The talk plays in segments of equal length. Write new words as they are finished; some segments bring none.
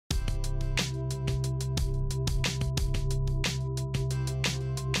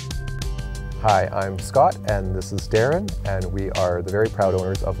Hi, I'm Scott and this is Darren, and we are the very proud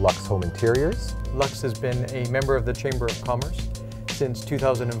owners of Lûxe Home Interiors. Lûxe has been a member of the Chamber of Commerce since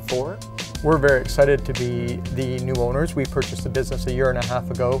 2004. We're very excited to be the new owners. We purchased the business a year and a half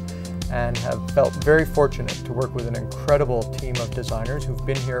ago and have felt very fortunate to work with an incredible team of designers who've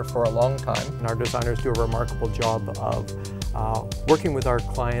been here for a long time. And our designers do a remarkable job of working with our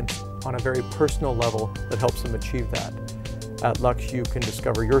clients on a very personal level that helps them achieve that. At Lûxe, you can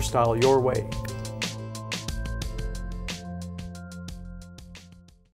discover your style your way.